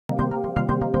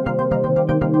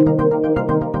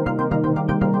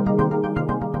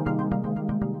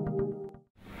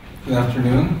Good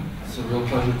afternoon. It's a real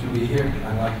pleasure to be here.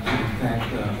 I'd like to thank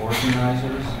the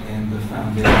organizers and the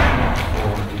foundation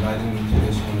for inviting me to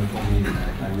this wonderful meeting.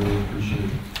 I really appreciate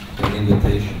the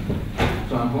invitation.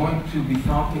 So I'm going to be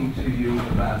talking to you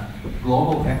about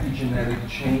global epigenetic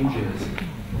changes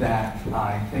that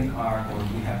I think are, or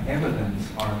we have evidence,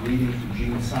 are leading to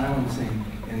gene silencing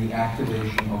and the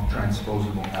activation of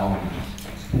transposable elements.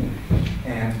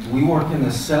 And we work in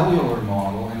a cellular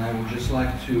model, and I would just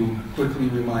like to quickly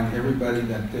remind everybody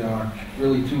that there are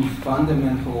really two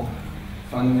fundamentally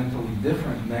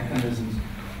different mechanisms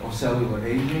of cellular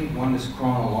aging. One is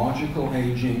chronological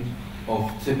aging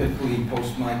of typically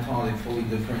post-mitotic fully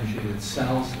differentiated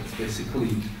cells. It's basically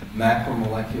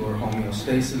macromolecular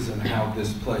homeostasis and how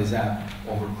this plays out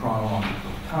over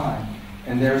chronological time.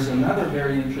 And there's another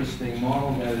very interesting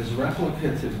model that is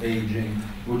replicative aging,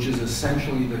 which is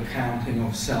essentially the counting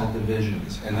of cell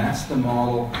divisions. And that's the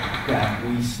model that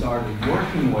we started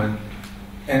working with.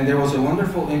 And there was a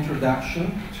wonderful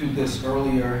introduction to this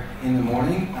earlier in the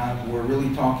morning. We're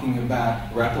really talking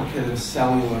about replicative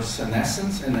cellular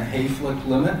senescence and the Hayflick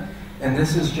limit. And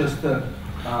this is just the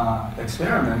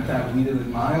experiment that we did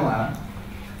in my lab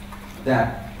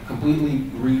that completely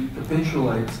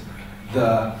recapitulates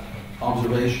the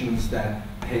observations that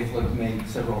Hayflick made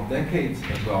several decades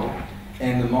ago.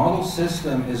 And the model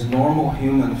system is normal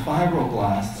human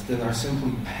fibroblasts that are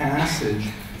simply passage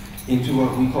into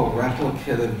what we call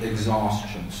replicative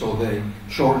exhaustion. So they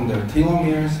shorten their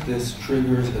telomeres. This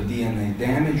triggers a DNA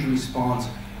damage response,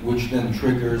 which then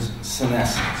triggers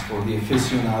senescence, or the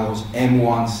aficionados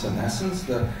M1 senescence.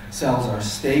 The cells are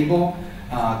stable.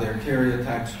 Their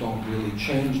karyotypes don't really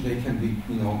change. They can be,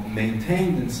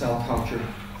 maintained in cell culture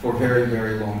for very,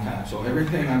 very long time. So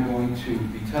everything I'm going to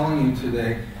be telling you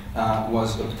today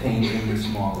was obtained in this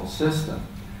model system.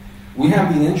 We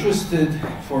have been interested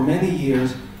for many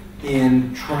years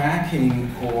in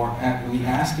tracking or actually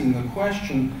asking the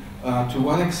question, to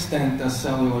what extent does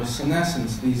cellular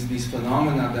senescence, these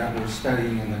phenomena that we're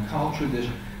studying in the culture dish,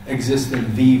 exist in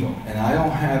vivo? And I don't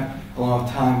have a lot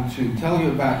of time to tell you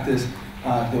about this.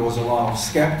 There was a lot of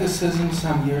skepticism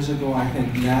some years ago. I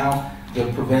think now the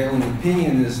prevailing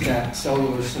opinion is that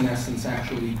cellular senescence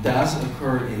actually does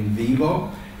occur in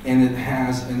vivo, and it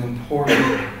has an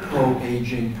important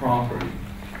pro-aging property.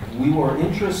 We were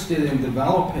interested in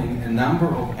developing a number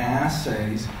of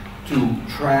assays to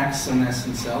track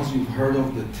senescent cells. You've heard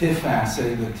of the TIF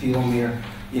assay, the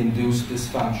telomere-induced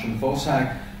dysfunction foci.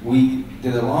 We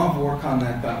did a lot of work on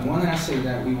that, but one assay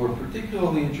that we were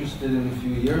particularly interested in a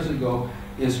few years ago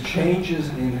is changes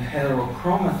in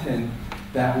heterochromatin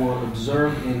that were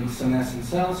observed in senescent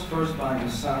cells, first by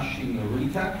Masashi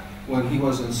Narita, when he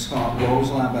was in Scott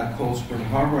Rowe's lab at Cold Spring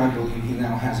Harbor. I believe he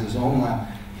now has his own lab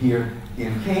here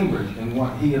in Cambridge. And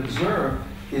what he observed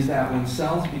is that when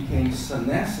cells became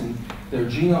senescent, their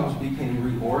genomes became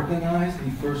reorganized. He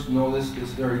first noticed this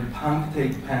very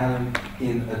punctate pattern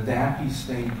in a DAPI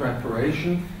stain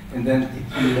preparation, and then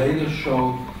he later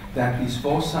showed that these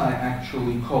foci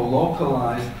actually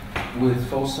co-localized with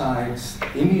foci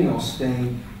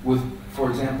immunostain with, for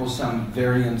example, some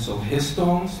variants of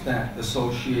histones that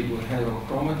associate with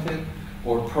heterochromatin,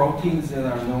 or proteins that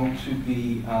are known to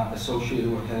be associated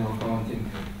with heterochromatin.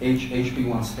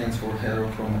 HB1 stands for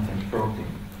heterochromatin protein.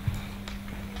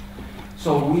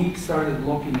 So we started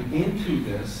looking into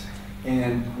this,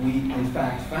 and we in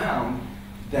fact found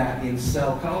that in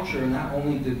cell culture, not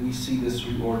only did we see this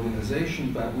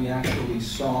reorganization, but we actually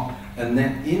saw a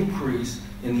net increase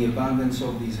in the abundance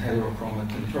of these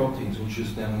heterochromatin proteins, which is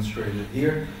demonstrated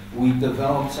here. We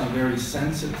developed some very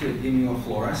sensitive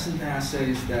immunofluorescent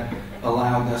assays that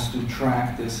allowed us to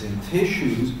track this in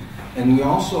tissues, and we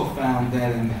also found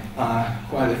that in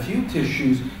quite a few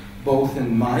tissues, both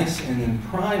in mice and in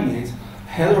primates,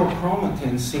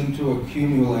 heterochromatin seemed to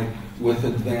accumulate with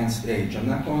advanced age. I'm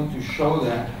not going to show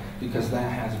that because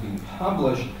that has been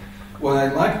published. What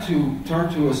I'd like to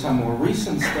turn to is some more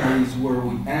recent studies where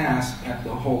we ask at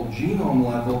the whole genome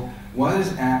level, what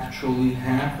is actually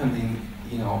happening,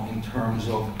 in terms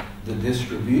of the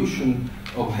distribution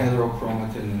of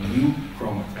heterochromatin and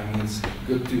euchromatin. I mean, it's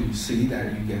good to see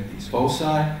that you get these foci.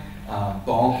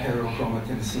 Bulk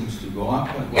heterochromatin seems to go up,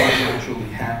 but what is actually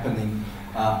happening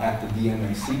at the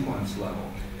DNA sequence level?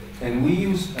 And we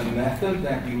use a method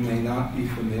that you may not be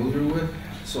familiar with,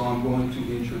 so I'm going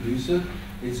to introduce it.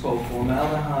 It's called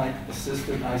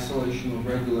formaldehyde-assisted isolation of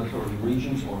regulatory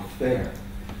regions, or FAIR.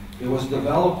 It was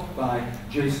developed by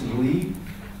Jason Lee,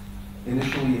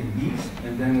 initially in yeast,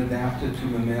 and then adapted to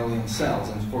mammalian cells.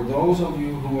 And for those of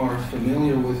you who are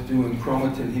familiar with doing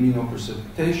chromatin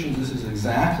immunoprecipitations, this is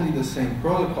exactly the same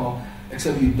protocol,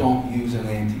 except you don't use an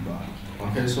antibody.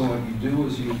 Okay, so what you do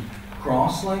is you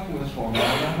cross-link with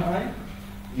formaldehyde,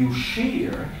 you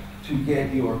shear to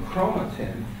get your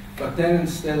chromatin, but then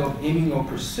instead of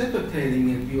immunoprecipitating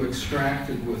it, you extract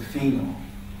it with phenol.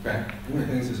 Okay?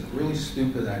 Everybody thinks this is a really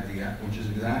stupid idea, which is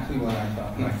exactly what I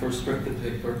thought when I first read the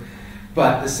paper.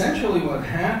 But essentially what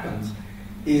happens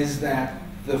is that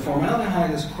the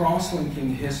formaldehyde is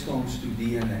cross-linking histones to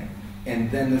DNA.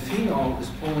 And then the phenol is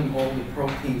pulling all the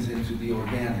proteins into the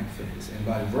organic phase. And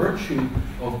by virtue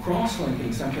of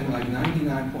cross-linking, something like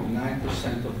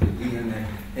 99.9% of the DNA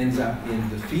ends up in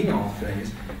the phenol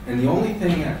phase. And the only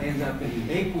thing that ends up in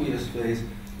the aqueous phase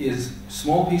is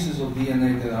small pieces of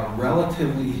DNA that are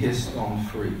relatively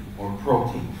histone-free or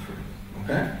protein-free.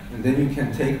 Okay? And then you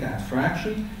can take that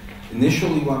fraction.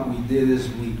 Initially, what we did is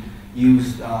we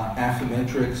used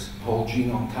Affymetrix whole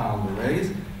genome tiled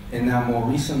arrays. And now more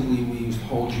recently, we used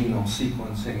whole genome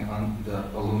sequencing on the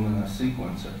Illumina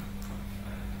sequencer.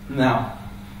 Now,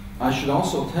 I should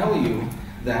also tell you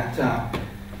that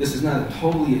this is not a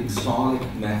totally exotic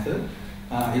method.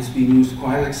 It's been used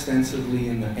quite extensively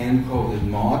in the ENCODE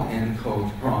and MOD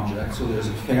ENCODE project, so there's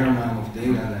a fair amount of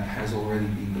data that has already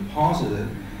been deposited.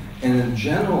 And in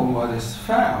general, what is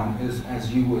found is,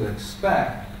 as you would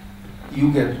expect,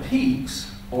 you get peaks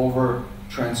over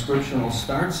transcriptional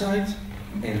start sites,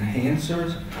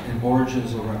 enhancers, and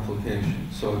origins of replication.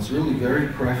 So it's really very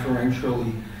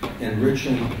preferentially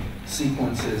enriching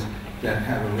sequences that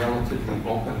have a relatively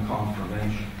open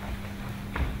conformation.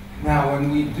 Now,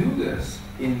 when we do this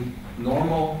in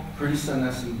normal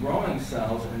pre-senescent growing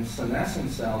cells and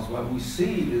senescent cells, what we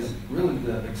see is really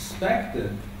the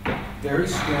expected very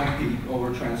strong peak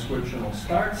over transcriptional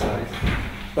start sites.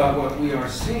 But what we are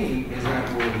seeing is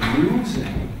that we're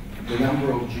losing the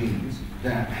number of genes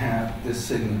that have this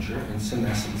signature in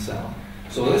senescent cell.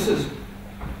 So this is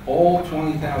all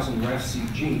 20,000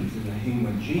 RefSeq genes in the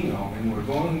human genome, and we're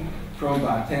going from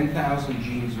about 10,000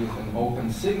 genes with an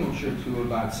open signature to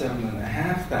about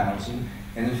 7,500.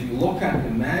 And if you look at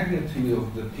the magnitude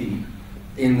of the peak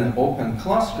in the open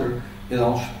cluster, it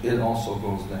also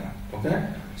goes down. Okay?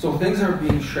 So things are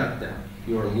being shut down.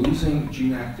 You are losing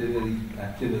gene activity.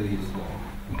 Activity is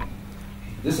low.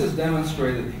 This is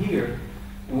demonstrated here,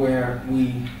 where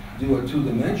we do a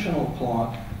two-dimensional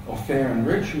plot of fair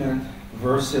enrichment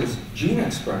versus gene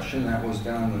expression that was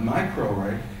done in the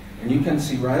microarray. And you can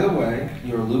see right away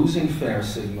you're losing fair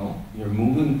signal, you're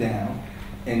moving down,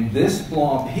 and this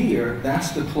blob here,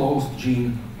 that's the closed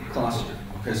gene cluster.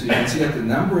 Okay, so you can see that the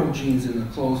number of genes in the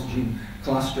closed gene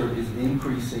cluster is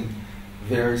increasing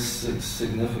very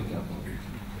significantly.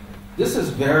 This is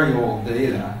very old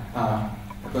data,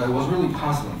 but it was really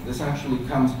puzzling. This actually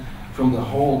comes from the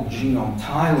whole genome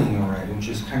tiling array, which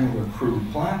is kind of a crude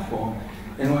platform.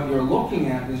 And what you're looking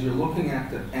at is you're looking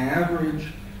at the average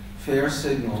fair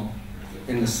signal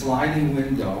in the sliding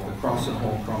window across a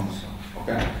whole chromosome.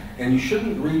 Okay? And you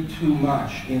shouldn't read too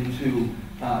much into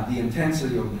the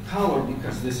intensity of the color,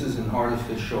 because this is an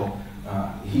artificial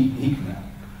heat map.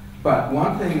 But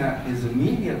one thing that is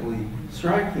immediately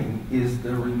striking is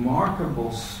the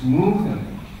remarkable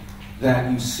smoothing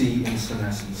that you see in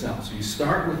senescent cells. So you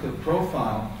start with a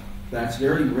profile that's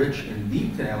very rich in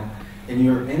detail, and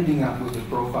you're ending up with a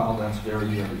profile that's very,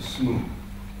 very smooth.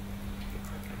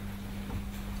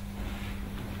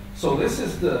 So this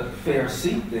is the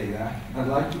fair-seq data. I'd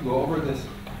like to go over this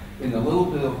in a little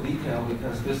bit of detail,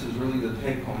 because this is really the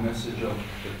take-home message of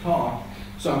the talk.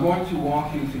 So I'm going to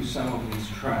walk you through some of these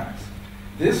tracks.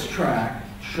 This track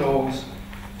shows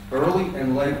early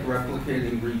and late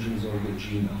replicating regions of the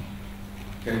genome.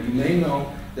 Okay, you may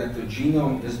know that the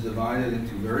genome is divided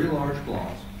into very large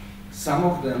blobs. Some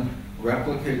of them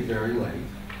replicate very late,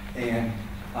 and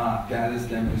that is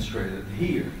demonstrated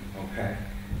here. Okay,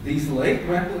 these late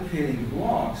replicating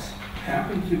blobs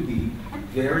happen to be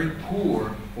very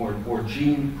poor or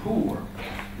gene poor.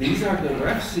 These are the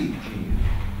RefSeq genes,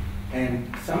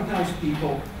 and sometimes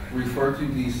people refer to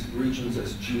these regions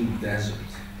as gene deserts.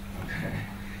 Okay.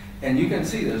 And you can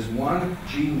see there's one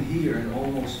gene here and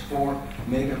almost 4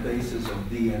 megabases of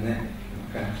DNA.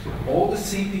 Okay? All the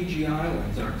CPG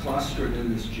islands are clustered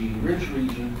in this gene-rich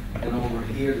region, and over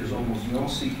here there's almost no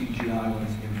CPG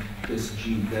islands in this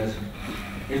gene desert.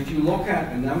 If you look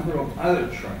at a number of other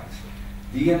tracks,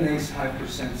 DNA's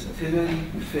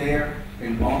hypersensitivity, FAIR,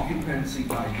 and occupancy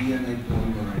by DNA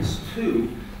polymerase II,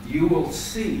 you will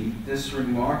see this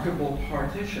remarkable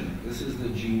partition. This is the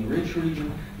gene-rich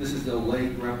region. This is the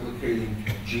late replicating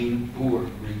gene-poor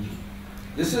region.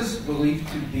 This is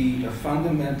believed to be a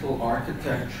fundamental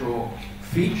architectural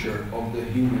feature of the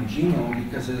human genome,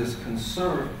 because it is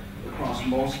conserved across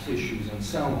most tissues and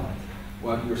cell lines.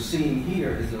 what you're seeing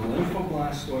here is the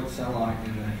lymphoblastoid celli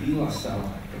and the HeLa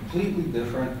celli, completely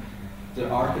different. The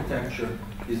architecture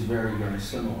is very, very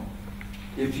similar.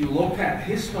 If you look at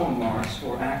histone marks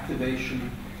for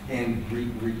activation and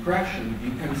repression,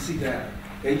 you can see that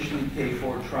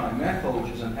H3K4 trimethyl,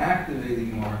 which is an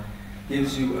activating mark,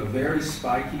 gives you a very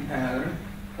spiky pattern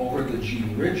over the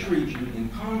gene-rich region. In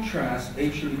contrast,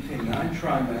 H3K9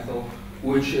 trimethyl,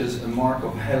 which is a mark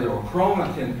of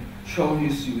heterochromatin,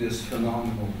 shows you this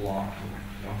phenomenal block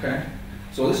here, okay?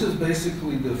 So this is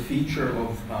basically the feature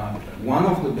of, one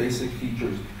of the basic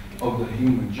features of the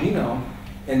human genome.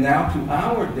 And now to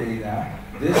our data,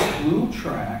 this blue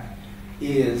track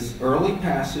is early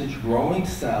passage, growing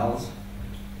cells,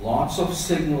 lots of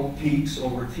signal peaks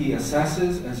over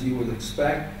TSSs, as you would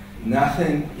expect,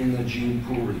 nothing in the gene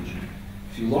pool region.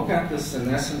 If you look at the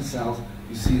senescent cells,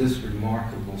 you see this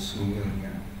remarkable smoothing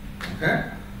out,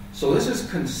 okay? So this is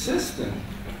consistent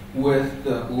with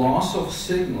the loss of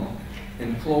signal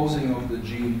and closing of the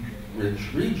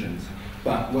gene-rich regions.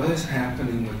 But what is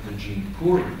happening with the gene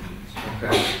pool regions,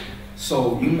 okay?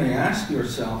 So you may ask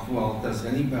yourself, well, does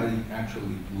anybody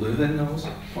actually live in those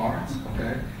parts,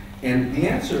 okay? And the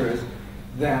answer is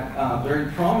that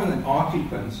very prominent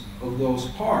occupants of those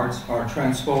parts are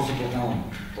transposable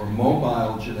elements, or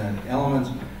mobile genetic elements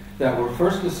that were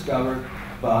first discovered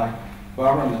by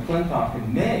Barbara McClintock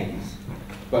and Mays,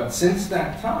 but since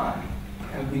that time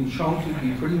have been shown to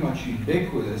be pretty much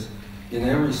ubiquitous in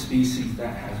every species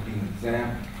that has been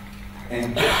examined.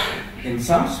 And in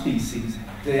some species,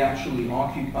 they actually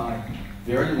occupy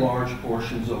very large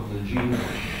portions of the genome.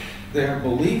 They are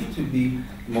believed to be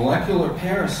molecular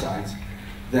parasites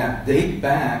that date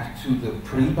back to the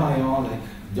prebiotic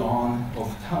dawn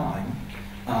of time,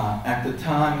 at the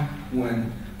time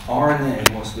when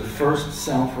RNA was the first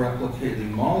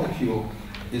self-replicating molecule,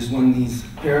 is when these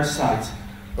parasites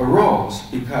arose,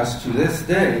 because to this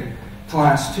day,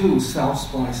 class 2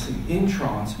 self-splicing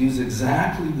introns use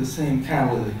exactly the same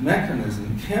catalytic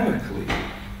mechanism chemically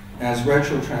as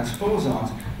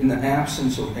retrotransposons in the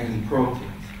absence of any proteins.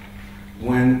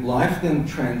 When life then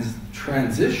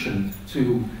transitioned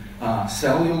to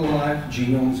cellular life,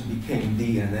 genomes became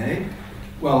DNA.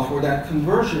 Well, for that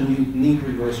conversion, you need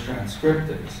reverse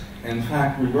transcriptase. In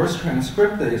fact, reverse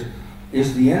transcriptase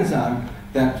is the enzyme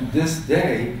that to this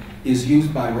day is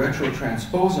used by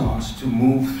retrotransposons to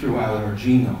move throughout our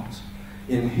genomes.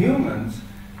 In humans,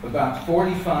 about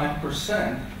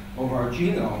 45% of our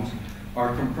genomes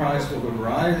are comprised of a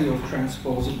variety of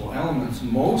transposable elements.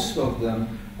 Most of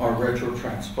them are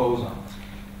retrotransposons.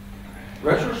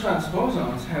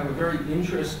 Retrotransposons have a very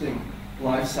interesting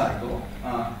life cycle.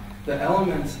 The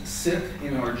elements sit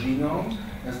in our genomes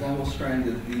as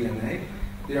double-stranded DNA.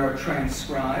 They are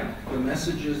transcribed. The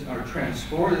messages are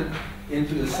transported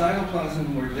into the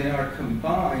cytoplasm, where they are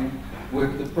combined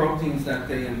with the proteins that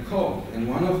they encode. And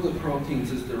one of the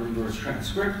proteins is the reverse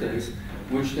transcriptase,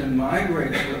 which then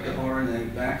migrates with the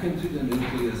RNA back into the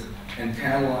nucleus and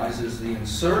catalyzes the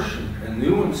insertion, a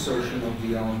new insertion of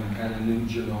the element at a new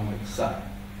genomic site.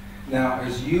 Now,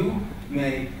 as you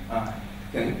may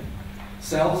think,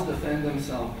 cells defend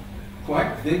themselves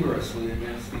quite vigorously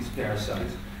against these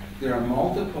parasites. There are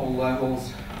multiple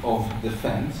levels of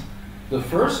defense. The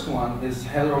first one is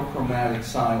heterochromatic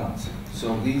silencing.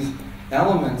 So these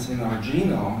elements in our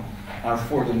genome are,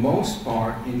 for the most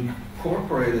part,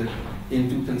 incorporated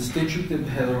into constitutive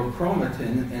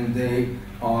heterochromatin, and they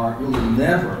are really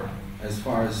never, as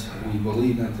far as we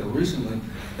believe until recently,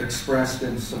 expressed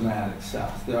in somatic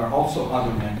cells. There are also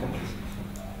other mechanisms.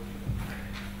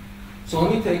 So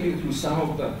let me take you through some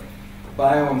of the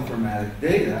bioinformatic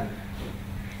data.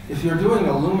 If you're doing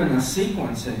Illumina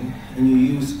sequencing and you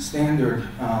use standard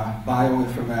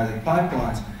bioinformatic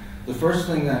pipelines, the first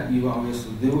thing that you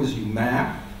obviously do is you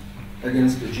map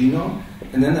against the genome,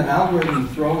 and then the algorithm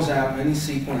throws out any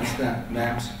sequence that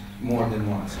maps more than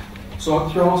once. So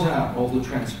it throws out all the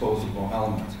transposable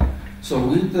elements. So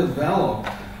we developed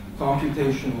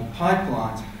computational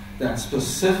pipelines that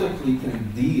specifically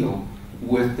can deal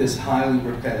with this highly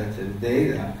repetitive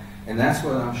data, and that's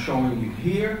what I'm showing you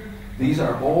here. These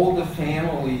are all the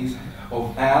families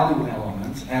of ALU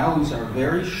elements. ALUs are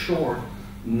very short,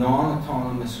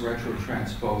 non-autonomous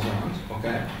retrotransposons,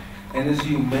 okay? And as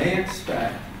you may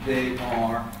expect, they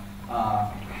are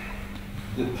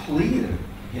depleted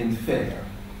in FAIR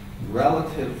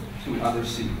relative to other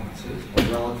sequences, or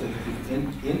relative to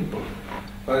input.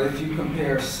 But if you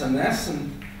compare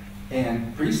senescent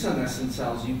and pre-senescent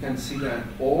cells, you can see that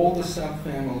all the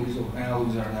subfamilies of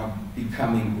ALUs are now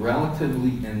becoming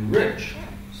relatively enriched,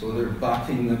 so they're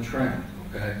bucking the trend,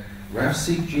 okay?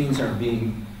 Ref-seq genes are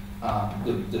being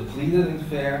depleted in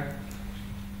FAIR,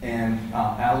 and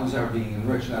alus are being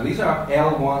enriched. Now these are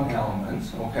L1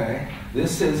 elements, okay?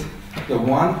 This is the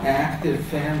one active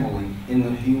family in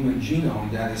the human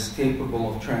genome that is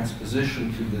capable of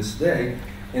transposition to this day.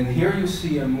 And here you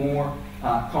see a more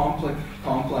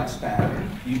complex pattern.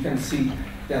 You can see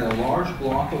that a large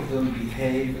block of them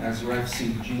behave as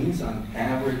ref-seq genes. On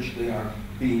average, they are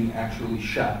being actually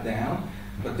shut down.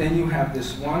 But then you have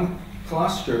this one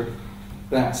cluster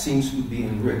that seems to be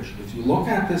enriched. If you look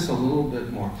at this a little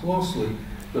bit more closely,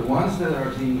 the ones that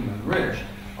are being enriched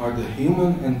are the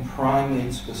human and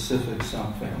primate-specific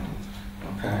subfamilies,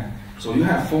 okay? So you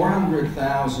have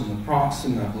 400,000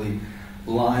 approximately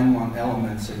line 1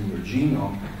 elements in your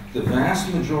genome. The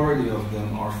vast majority of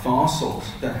them are fossils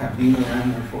that have been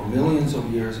around there for millions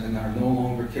of years and are no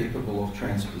longer capable of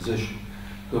transposition.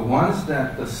 The ones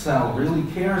that the cell really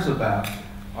cares about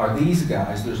are these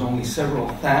guys. There's only several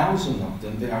thousand of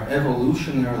them. They are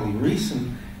evolutionarily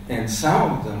recent, and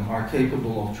some of them are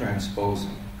capable of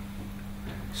transposing.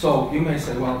 So you may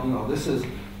say, well, you know, this is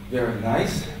very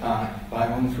nice.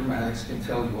 Bioinformatics can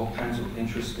tell you all kinds of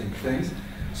interesting things.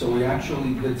 So we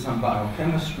actually did some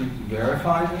biochemistry to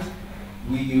verify this.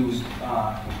 We used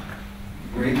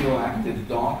radioactive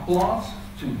dot plots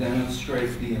to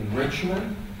demonstrate the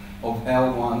enrichment of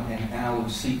L1 and ALU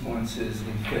sequences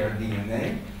in fair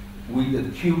DNA. We did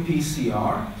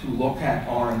qPCR to look at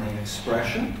RNA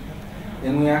expression.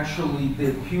 And we actually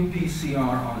did qPCR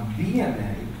on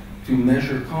DNA to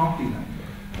measure copy number.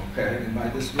 Okay? And by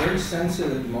this very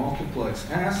sensitive multiplex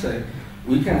assay,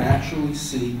 we can actually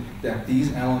see that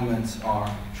these elements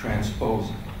are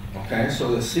transposing. Okay?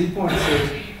 So the sequence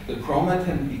is the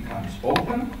chromatin becomes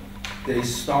open, they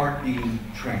start being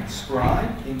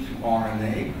transcribed into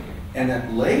RNA, and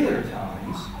at later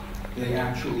times, they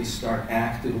actually start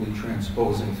actively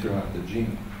transposing throughout the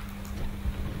genome.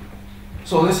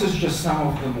 So this is just some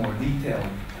of the more detailed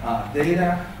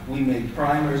data. We made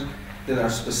primers that are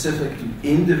specific to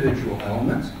individual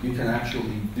elements. You can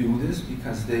actually do this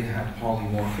because they have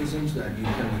polymorphisms that you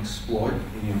can exploit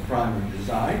in your primer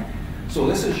design. So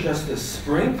this is just a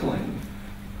sprinkling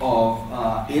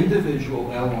of individual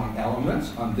L1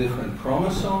 elements on different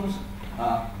chromosomes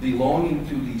belonging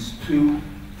to these two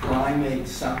primate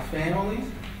subfamilies.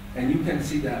 And you can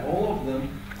see that all of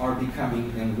them are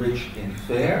becoming enriched in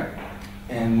fair,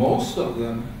 and most of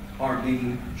them are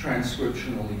being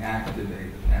transcriptionally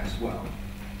activated as well.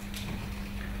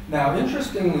 Now,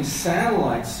 interestingly,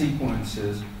 satellite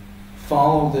sequences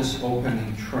follow this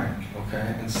opening trend,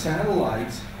 okay? And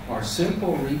satellites are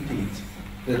simple repeats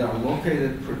that are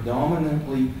located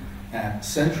predominantly at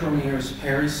centromeres,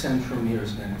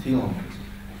 pericentromeres, and telomeres.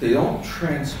 They don't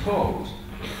transpose,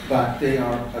 but they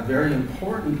are a very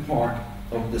important part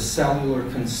of the cellular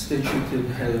constitutive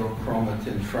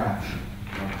heterochromatin fraction,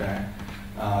 okay?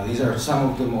 These are some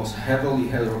of the most heavily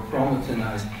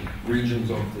heterochromatinized regions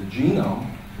of the genome.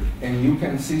 And you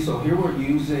can see, so here we're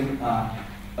using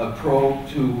a probe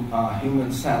to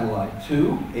human satellite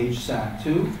 2,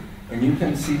 HSAT2, and you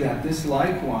can see that this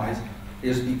likewise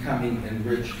is becoming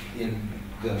enriched in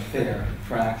the fair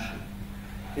fraction.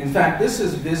 In fact, this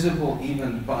is visible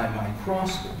even by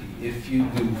microscopy. If you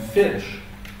do fish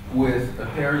with a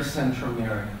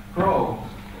pericentromeric probe,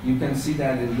 you can see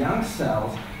that in young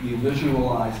cells, you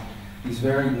visualize these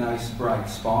very nice bright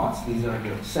spots. These are the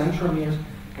centromeres.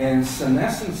 And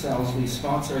senescent cells, these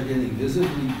spots are getting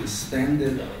visibly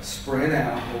distended, spread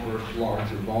out over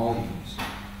larger volumes.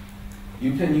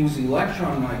 You can use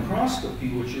electron microscopy,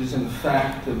 which is in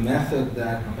fact the method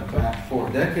that about 4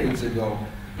 decades ago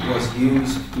was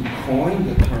used to coin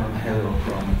the term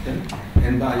heterochromatin.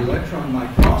 And by electron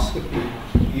microscopy,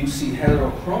 you see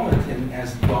heterochromatin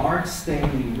as dark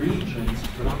staining regions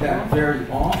that very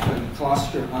often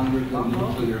cluster under the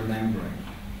nuclear membrane.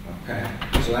 Okay?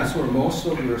 So that's where most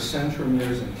of your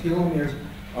centromeres and telomeres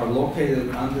are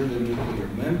located under the nuclear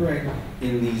membrane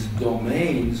in these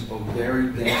domains of very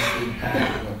densely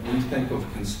packed, what we think of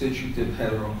constitutive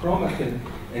heterochromatin.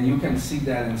 And you can see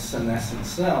that in senescent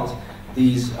cells,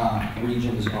 these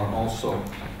regions are also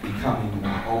becoming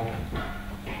more open.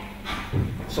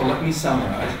 So let me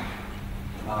summarize.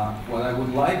 What I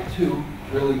would like to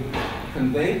really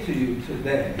convey to you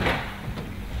today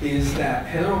is that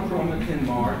heterochromatin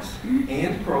marks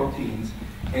and proteins,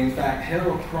 in fact,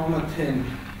 heterochromatin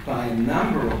by a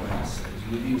number of assays,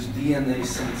 we've used DNA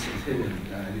sensitivity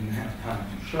that I didn't have time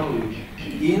to show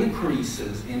you,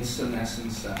 increases in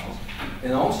senescent cells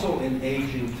and also in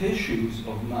aging tissues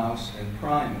of mouse and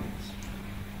primates.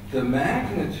 The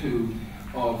magnitude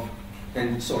of,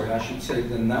 and sorry, I should say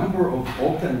the number of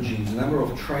open genes, the number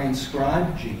of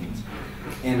transcribed genes,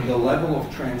 and the level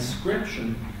of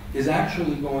transcription is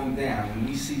actually going down. And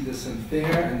we see this in FAIR,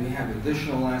 and we have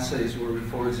additional assays where we,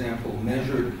 for example,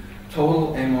 measured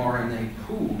total mRNA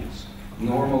pools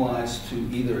normalized to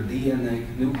either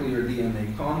DNA, nuclear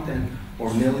DNA content,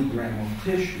 or milligram of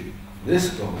tissue. This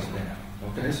goes down.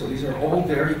 Okay, so these are all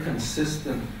very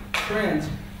consistent trends.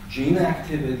 Gene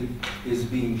activity is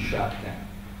being shut down.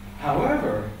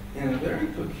 However, in a very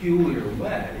peculiar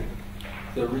way,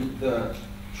 the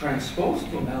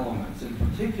transposable elements, in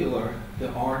particular the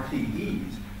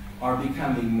RTEs, are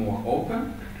becoming more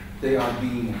open, they are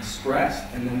being expressed,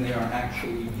 and then they are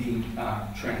actually being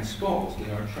transposed.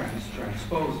 They are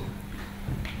transposing.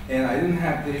 And I didn't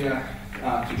have data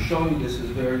to show you, this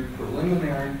is very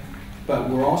preliminary, but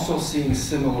we're also seeing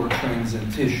similar trends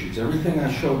in tissues. Everything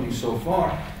I showed you so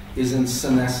far is in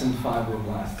senescent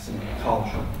fibroblasts in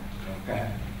culture.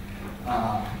 Okay?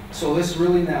 So this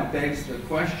really now begs the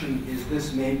question, is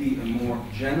this maybe a more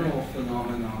general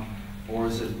phenomenon, or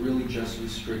is it really just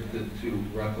restricted to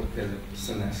replicative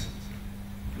senescence?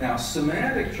 Now,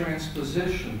 somatic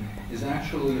transposition is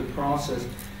actually a process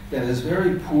that is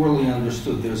very poorly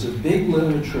understood. There's a big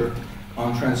literature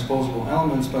on transposable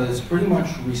elements, but it's pretty much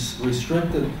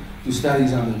restricted to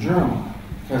studies on the germline.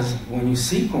 Because when you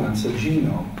sequence a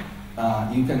genome,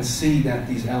 you can see that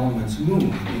these elements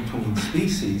move between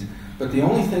species, but the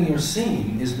only thing you're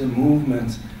seeing is the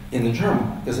movement in the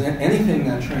germline. Because anything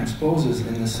that transposes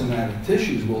in the somatic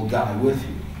tissues will die with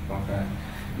you. Okay?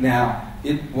 Now,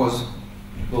 it was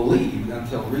believed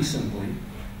until recently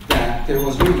that there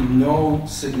was really no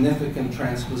significant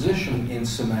transposition in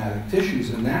somatic tissues,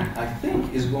 and that, I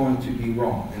think, is going to be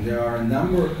wrong. And there are a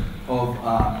number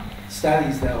of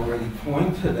studies that already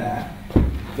point to that,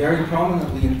 very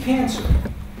prominently in cancer.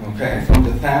 Okay, from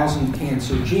the 1,000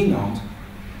 cancer genomes,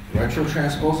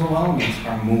 retrotransposable elements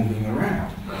are moving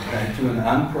around, okay, to an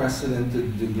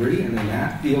unprecedented degree, and in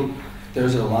that field,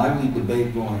 there's a lively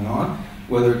debate going on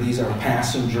whether these are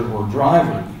passenger or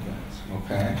driver events,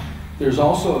 okay? There's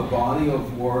also a body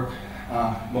of work,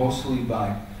 mostly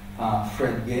by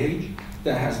Fred Gage,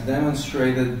 that has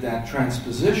demonstrated that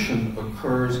transposition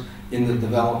occurs in the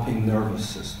developing nervous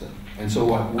system. And so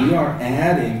what we are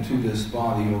adding to this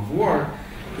body of work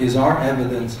is our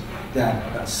evidence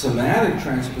that somatic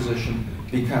transposition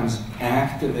becomes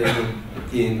activated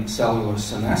in cellular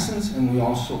senescence, and we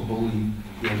also believe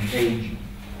in aging.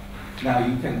 Now,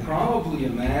 you can probably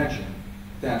imagine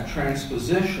that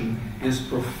transposition is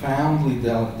profoundly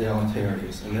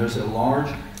deleterious, and there's a large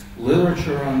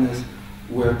literature on this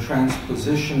where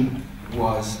transposition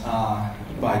was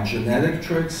by genetic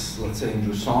tricks, let's say in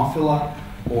Drosophila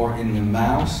or in the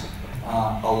mouse,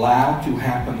 allowed to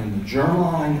happen in the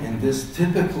germline, and this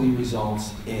typically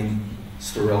results in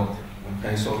sterility.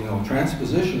 Okay, so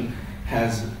transposition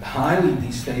has highly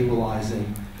destabilizing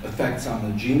effects on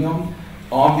the genome,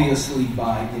 obviously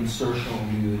by insertional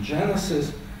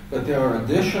mutagenesis, but there are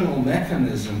additional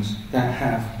mechanisms that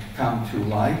have come to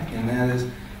light, and that is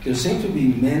there seem to be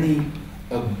many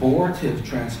abortive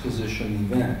transposition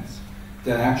events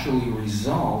that actually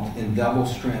result in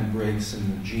double-strand breaks in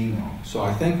the genome. So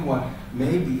I think what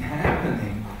may be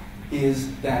happening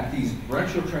is that these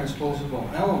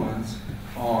retrotransposable elements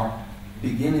are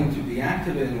beginning to be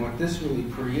activated, and what this really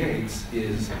creates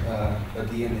is a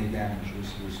DNA damage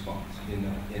response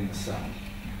in the cell.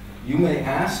 You may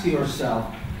ask yourself,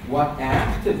 what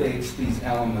activates these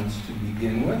elements to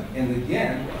begin with? And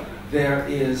again, there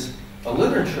is a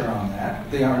literature on that.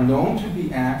 They are known to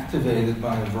be activated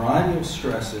by a variety of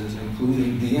stresses,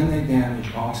 including DNA damage,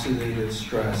 oxidative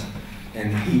stress,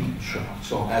 and heat shock.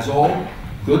 So as all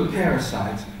good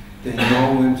parasites, they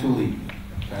know when to leave.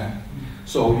 Okay?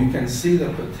 So you can see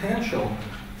the potential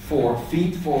for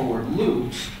feed-forward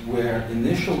loops where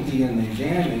initial DNA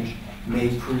damage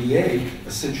may create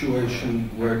a situation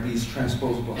where these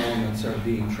transposable elements are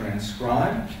being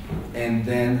transcribed, and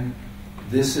then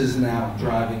this is now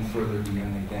driving further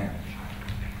DNA damage.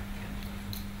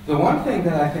 The one thing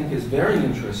that I think is very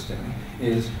interesting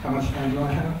is, how much time do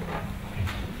I have?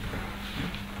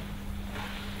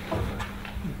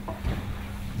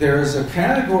 There is a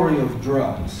category of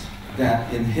drugs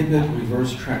that inhibit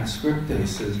reverse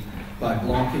transcriptases by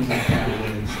blocking the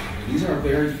catalase. These are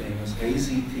very famous.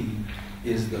 AZT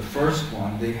is the first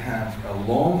one. They have a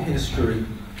long history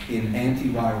in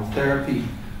antiviral therapy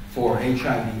for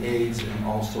HIV/AIDS and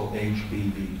also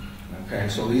HBV. Okay,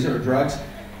 so these are drugs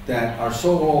that are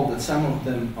so old that some of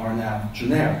them are now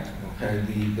generic. Okay,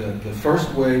 the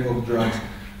first wave of drugs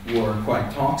were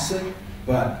quite toxic,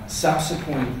 but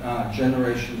subsequent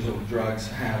generations of drugs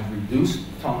have reduced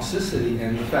toxicity,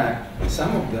 and in fact,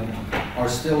 some of them are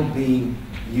still being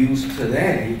used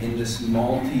today in this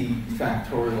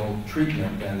multifactorial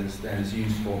treatment that is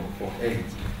used for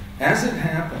AIDS. As it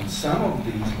happens, some of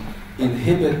these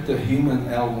inhibit the human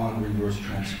L1 reverse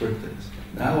transcriptase.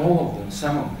 Not all of them,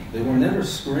 some of them. They were never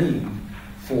screened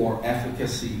for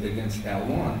efficacy against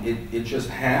L1. It just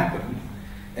happened.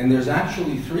 And there's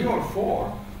actually 3 or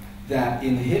 4 that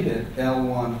inhibit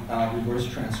L1 reverse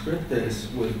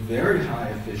transcriptase with very high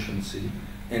efficiency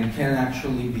and can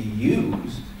actually be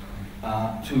used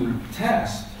to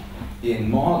test in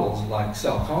models like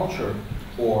cell culture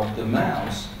or the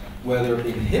mouse whether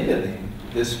inhibiting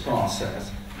this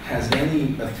process has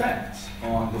any effects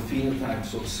on the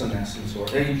phenotypes of senescence or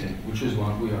aging, which is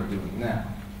what we are doing now.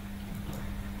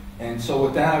 And so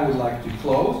with that, I would like to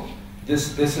close.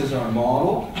 This is our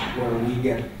model where we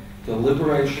get the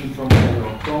liberation from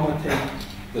heterochromatin,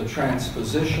 the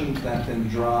transposition that then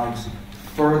drives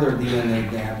further DNA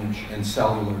damage and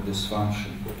cellular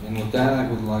dysfunction. And with that, I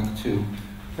would like to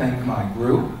thank my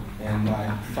group and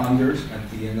my funders at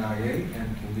the NIA,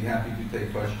 and we'll be happy to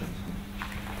take questions.